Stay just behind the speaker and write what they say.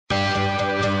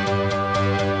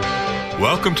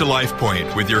Welcome to Life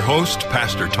Point with your host,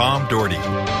 Pastor Tom Dougherty.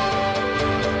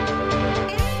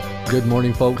 Good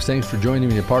morning, folks. Thanks for joining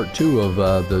me in part 2 of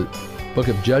the book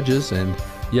of Judges. And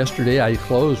yesterday I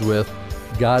closed with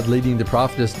God leading the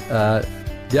prophetess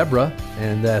Deborah,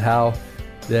 and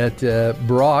that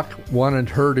Barak wanted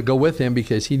her to go with him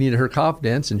because he needed her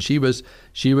confidence. And she was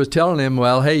telling him,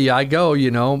 well, hey, I go,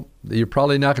 you're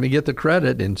probably not going to get the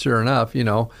credit. And sure enough,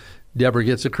 Deborah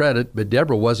gets the credit, but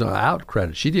Deborah wasn't out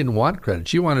credit. She didn't want credit.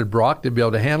 She wanted Barak to be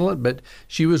able to handle it, but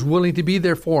she was willing to be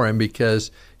there for him because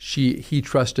he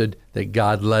trusted that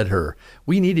God led her.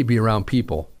 We need to be around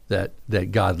people that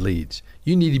God leads.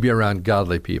 You need to be around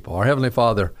godly people. Our Heavenly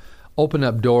Father, open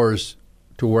up doors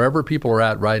to wherever people are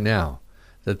at right now,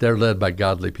 that they're led by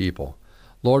godly people.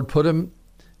 Lord, put them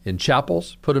in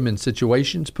chapels, put them in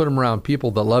situations, put them around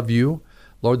people that love you.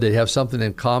 Lord, they have something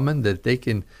in common that they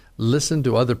can listen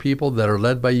to other people that are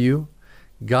led by you.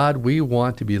 God, we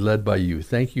want to be led by you.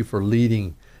 Thank you for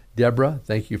leading Deborah.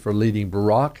 Thank you for leading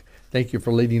Barak. Thank you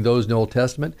for leading those in the Old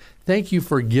Testament. Thank you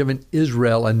for giving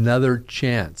Israel another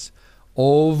chance.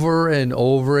 Over and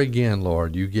over again,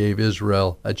 Lord, you gave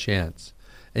Israel a chance.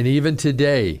 And even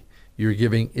today, you're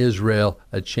giving Israel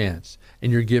a chance.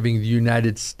 And you're giving the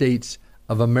United States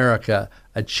of America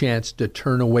a chance to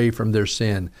turn away from their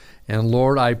sin. And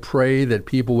Lord, I pray that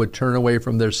people would turn away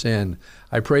from their sin.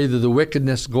 I pray that the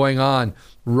wickedness going on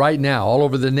right now all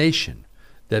over the nation,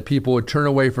 that people would turn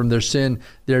away from their sin.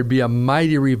 There'd be a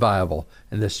mighty revival,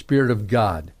 and the Spirit of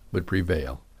God would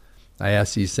prevail. I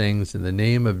ask these things in the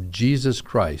name of Jesus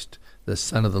Christ, the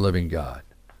Son of the living God.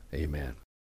 Amen.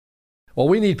 Well,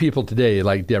 we need people today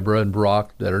like Deborah and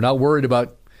Barak that are not worried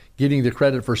about getting the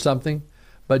credit for something,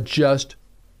 but just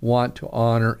want to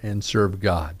honor and serve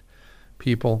God.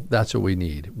 People, that's what we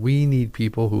need. We need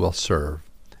people who will serve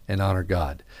and honor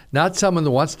God. Not someone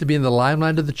that wants to be in the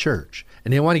limelight of the church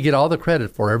and they want to get all the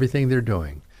credit for everything they're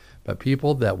doing, but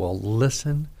people that will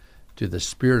listen to the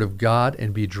Spirit of God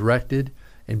and be directed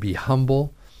and be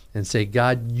humble and say,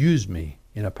 God, use me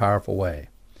in a powerful way.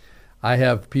 I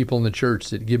have people in the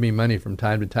church that give me money from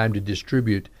time to time to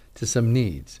distribute to some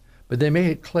needs, but they make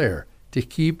it clear to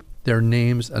keep their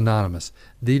names anonymous.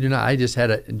 They do not. I just had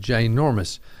a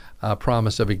ginormous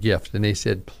promise of a gift, and they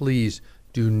said, please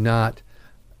do not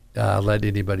let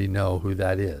anybody know who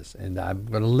that is. And I'm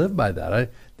going to live by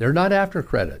that. They're not after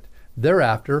credit. They're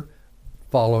after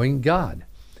following God.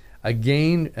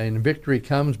 Again, and victory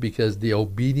comes because the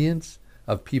obedience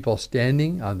of people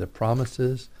standing on the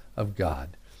promises of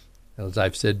God. As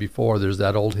I've said before, there's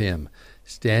that old hymn,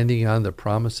 standing on the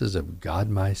promises of God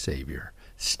my Savior.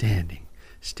 Standing.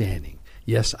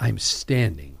 Yes, I'm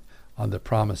standing on the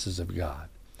promises of God.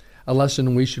 A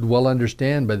lesson we should well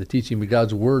understand by the teaching of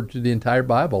God's Word through the entire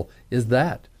Bible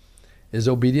is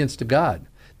obedience to God.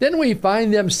 Then we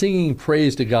find them singing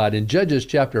praise to God in Judges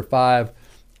chapter 5,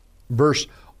 verse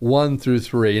 1 through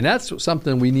 3. And that's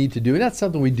something we need to do. And that's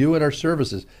something we do at our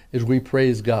services, is we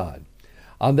praise God.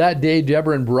 On that day,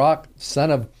 Deborah and Barak,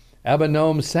 son of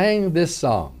Abinoam, sang this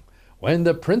song. When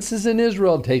the princes in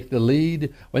Israel take the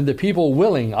lead, when the people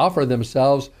willing offer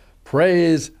themselves,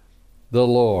 praise the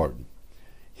Lord.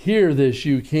 Hear this,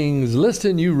 you kings,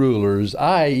 listen, you rulers.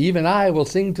 Even I will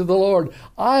sing to the Lord.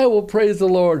 I will praise the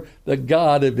Lord, the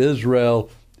God of Israel,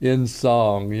 in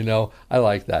song. I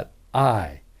like that.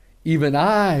 Even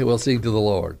I will sing to the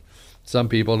Lord. Some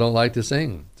people don't like to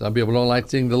sing. Some people don't like to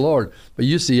sing to the Lord. But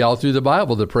you see all through the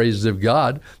Bible the praises of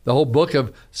God. The whole book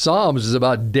of Psalms is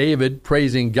about David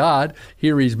praising God.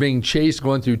 Here he's being chased,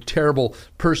 going through terrible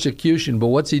persecution. But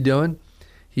what's he doing?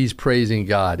 He's praising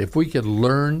God. If we could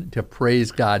learn to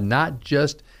praise God, not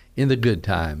just in the good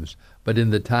times, but in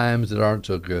the times that aren't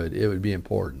so good, it would be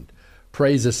important.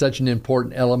 Praise is such an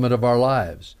important element of our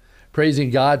lives. Praising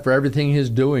God for everything he's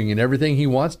doing and everything he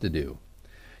wants to do.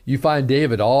 You find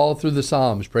David all through the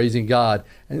Psalms praising God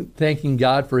and thanking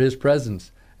God for his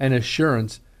presence and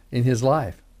assurance in his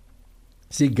life.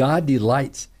 See, God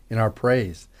delights in our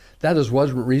praise. That is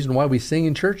one reason why we sing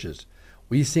in churches.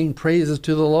 We sing praises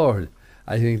to the Lord.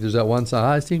 I think there's that one song,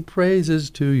 I sing praises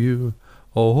to you,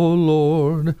 oh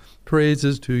Lord,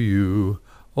 praises to you,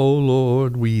 oh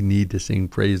Lord. We need to sing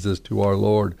praises to our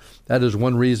Lord. That is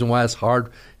one reason why it's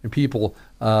hard. And people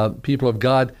of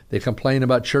God, they complain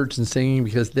about church and singing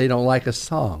because they don't like a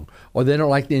song, or they don't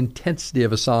like the intensity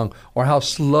of a song, or how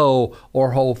slow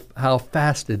or how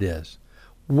fast it is.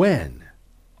 When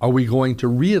are we going to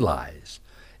realize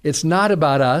it's not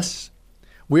about us?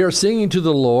 We are singing to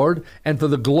the Lord and for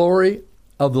the glory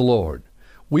of the Lord.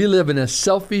 We live in a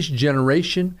selfish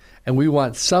generation, and we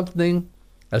want something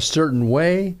a certain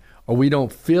way, or we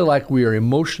don't feel like we are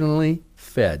emotionally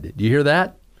fed. Do you hear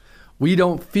that? We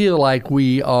don't feel like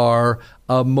we are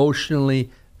emotionally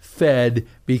fed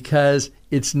because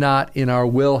it's not in our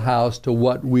wheelhouse to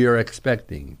what we are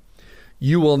expecting.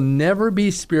 You will never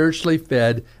be spiritually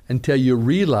fed until you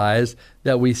realize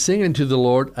that we sing unto the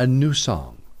Lord a new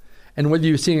song. And whether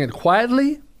you sing it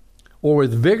quietly or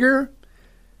with vigor,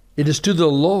 it is to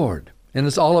the Lord, and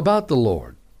it's all about the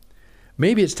Lord.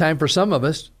 Maybe it's time for some of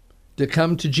us to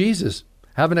come to Jesus,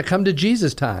 having a come to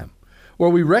Jesus time,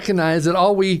 where we recognize that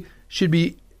all we should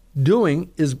be doing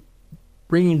is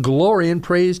bringing glory and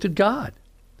praise to God.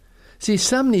 See,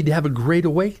 some need to have a great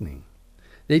awakening.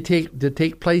 They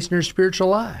take place in their spiritual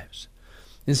lives.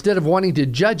 Instead of wanting to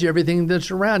judge everything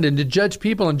that's around and to judge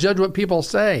people and judge what people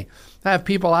say. I have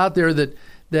people out there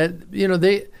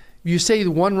that you say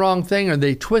one wrong thing or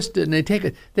they twist it and they take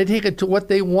it to what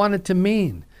they want it to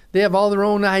mean. They have all their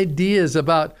own ideas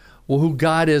about who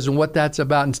God is and what that's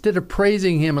about, instead of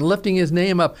praising Him and lifting His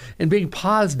name up and being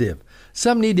positive.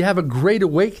 Some need to have a great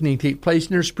awakening take place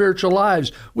in their spiritual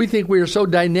lives. We think we are so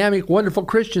dynamic, wonderful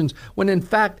Christians, when in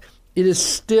fact it is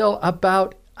still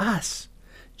about us.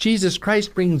 Jesus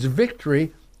Christ brings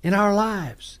victory in our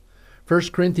lives.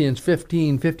 1 Corinthians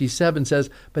 15:57 says,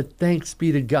 "But thanks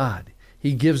be to God.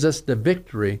 He gives us the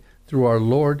victory through our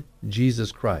Lord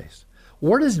Jesus Christ."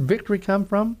 Where does victory come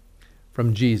from?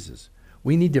 From Jesus.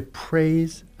 We need to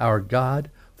praise our God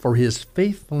for His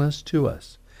faithfulness to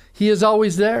us. He is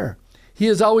always there. He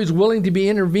is always willing to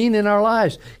intervene in our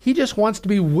lives. He just wants to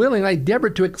be willing, like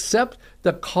Deborah, to accept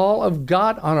the call of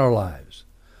God on our lives.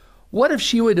 What if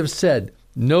she would have said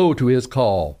no to His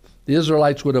call? The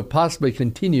Israelites would have possibly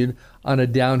continued on a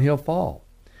downhill fall.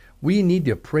 We need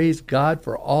to praise God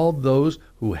for all those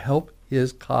who help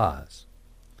His cause.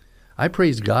 I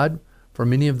praise God for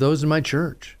many of those in my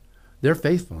church, their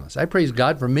faithfulness. I praise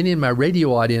God for many in my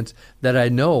radio audience that I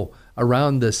know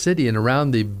around the city and around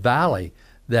the valley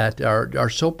that are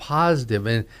so positive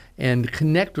and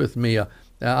connect with me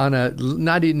on a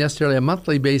not necessarily a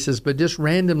monthly basis, but just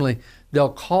randomly they'll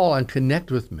call and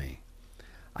connect with me.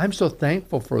 I'm so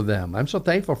thankful for them. I'm so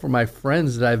thankful for my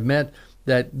friends that I've met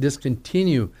that just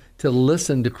continue to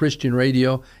listen to Christian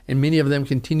radio, and many of them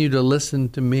continue to listen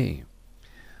to me.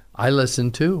 I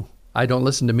listen too. I don't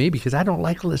listen to me because I don't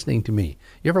like listening to me.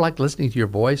 You ever like listening to your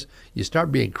voice? You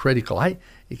start being critical.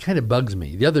 It kind of bugs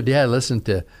me. The other day I listened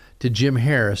to Jim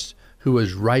Harris, who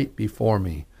was right before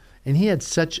me, and he had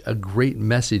such a great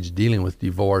message dealing with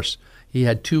divorce. He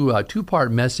had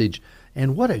two-part message,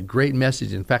 and what a great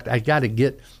message. In fact, I got to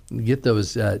get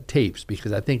those tapes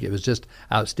because I think it was just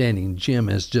outstanding. Jim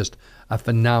is just a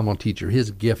phenomenal teacher.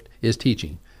 His gift is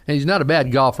teaching. And he's not a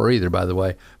bad golfer either, by the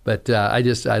way. But I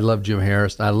love Jim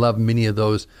Harris. I love many of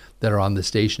those that are on the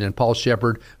station. And Paul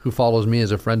Shepard, who follows me,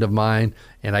 is a friend of mine.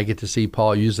 And I get to see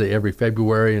Paul usually every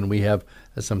February, and we have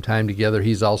some time together.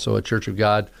 He's also a Church of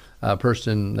God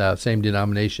person, same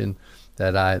denomination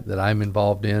that I'm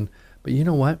involved in. But you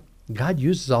know what? God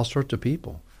uses all sorts of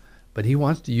people, but He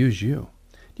wants to use you.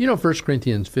 Do you know 1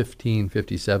 Corinthians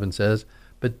 15:57 says,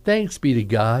 "But thanks be to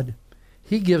God,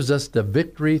 He gives us the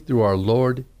victory through our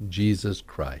Lord Jesus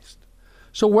Christ."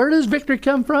 So where does victory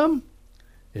come from?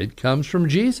 It comes from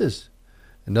Jesus.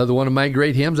 Another one of my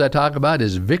great hymns I talk about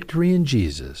is Victory in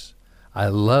Jesus. I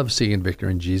love singing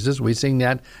Victory in Jesus. We sing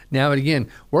that now and again.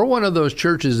 We're one of those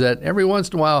churches that every once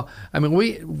in a while,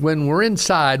 when we're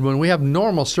inside, when we have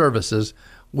normal services,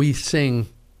 we sing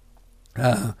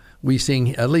at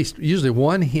least usually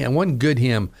one good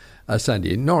hymn a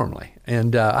Sunday normally.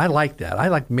 And I like that. I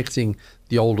like mixing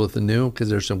the old with the new because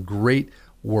there's some great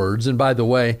words. And by the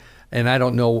way, and I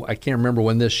can't remember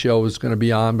when this show is going to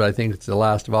be on, but I think it's the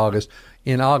last of August.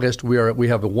 In August, we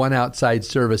have one outside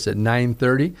service at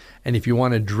 9:30, and if you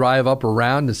want to drive up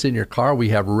around and sit in your car, we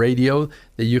have radio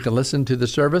that you can listen to the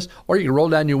service, or you can roll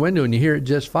down your window and you hear it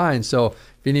just fine. So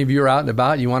if any of you are out and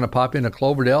about, you want to pop into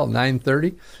Cloverdale at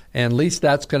 9:30, and at least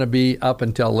that's going to be up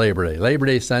until Labor Day. Labor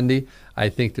Day Sunday, I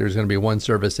think there's going to be one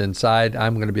service inside.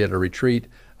 I'm going to be at a retreat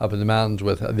up in the mountains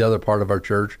with the other part of our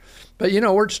church. But,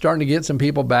 we're starting to get some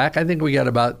people back. I think we got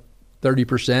about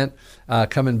 30%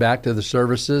 coming back to the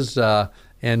services.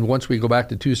 And once we go back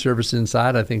to 2 services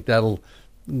inside, I think that'll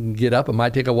get up. It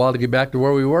might take a while to get back to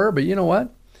where we were, but you know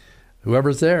what?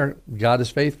 Whoever's there, God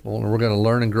is faithful, and we're going to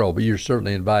learn and grow. But you're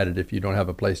certainly invited if you don't have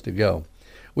a place to go.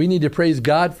 We need to praise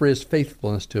God for His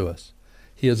faithfulness to us.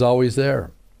 He is always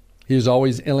there. He is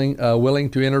always willing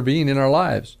to intervene in our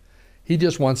lives. He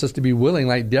just wants us to be willing,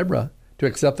 like Deborah, to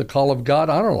accept the call of God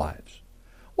on our lives.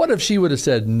 What if she would have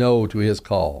said no to His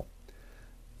call?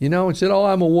 And said, "Oh,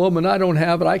 I'm a woman. I don't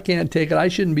have it. I can't take it. I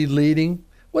shouldn't be leading."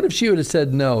 What if she would have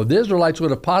said no? The Israelites would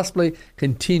have possibly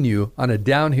continued on a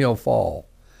downhill fall.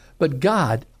 But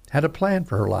God had a plan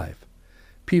for her life.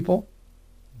 People,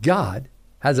 God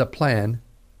has a plan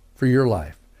for your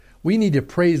life. We need to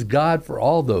praise God for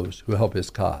all those who help His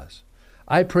cause.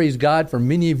 I praise God for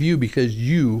many of you because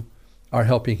you are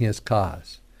helping His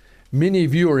cause. Many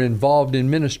of you are involved in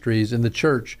ministries in the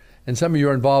church, and some of you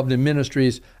are involved in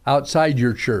ministries outside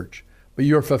your church, but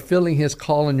you're fulfilling His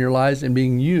call in your lives and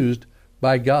being used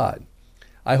by God.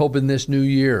 I hope in this new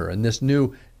year, and this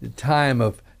new time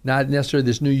of, not necessarily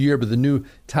this new year, but the new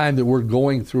time that we're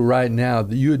going through right now,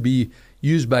 that you would be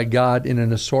used by God in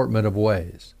an assortment of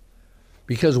ways.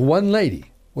 Because one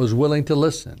lady was willing to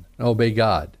listen and obey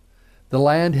God. The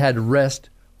land had rest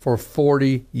for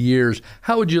 40 years.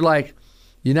 How would you like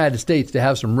the United States to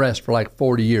have some rest for like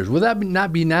 40 years? Would that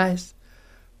not be nice?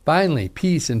 Finally,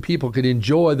 peace, and people could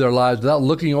enjoy their lives without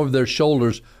looking over their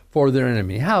shoulders for their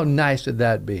enemy. How nice would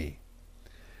that be?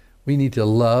 We need to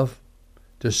love,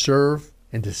 to serve,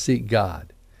 and to seek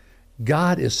God.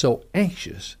 God is so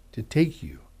anxious to take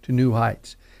you to new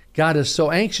heights. God is so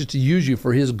anxious to use you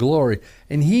for His glory,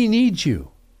 and He needs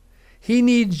you. He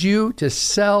needs you to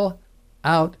sell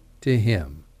out to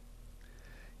Him.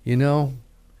 You know,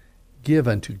 give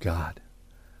unto God.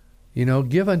 You know,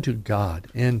 give unto God,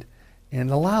 and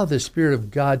allow the Spirit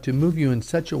of God to move you in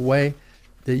such a way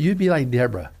that you'd be like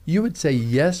Deborah. You would say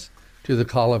yes to the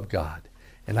call of God.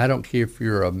 And I don't care if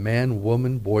you're a man,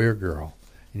 woman, boy, or girl,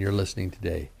 and you're listening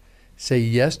today. Say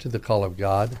yes to the call of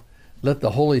God. Let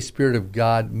the Holy Spirit of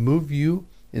God move you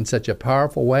in such a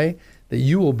powerful way that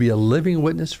you will be a living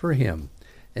witness for Him,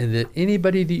 and that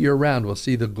anybody that you're around will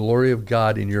see the glory of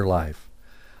God in your life.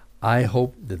 I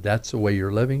hope that that's the way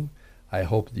you're living. I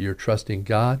hope that you're trusting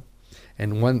God.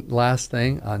 And one last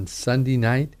thing, on Sunday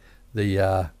night,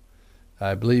 I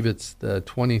believe it's the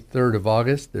 23rd of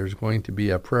August, there's going to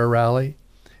be a prayer rally,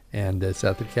 and it's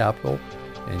at the Capitol,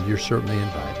 and you're certainly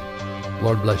invited.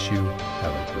 Lord bless you.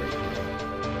 Have a great day.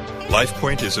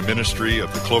 LifePoint is a ministry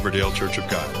of the Cloverdale Church of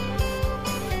God.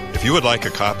 If you would like a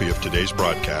copy of today's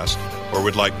broadcast or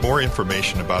would like more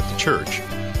information about the church,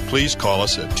 please call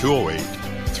us at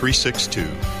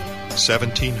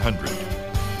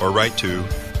 208-362-1700 or write to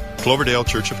Cloverdale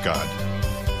Church of God,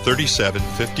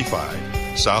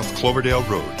 3755 South Cloverdale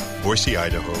Road, Boise,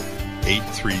 Idaho,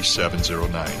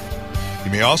 83709.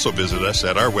 You may also visit us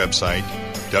at our website,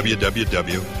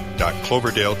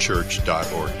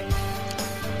 www.cloverdalechurch.org.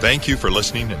 Thank you for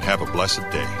listening and have a blessed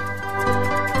day.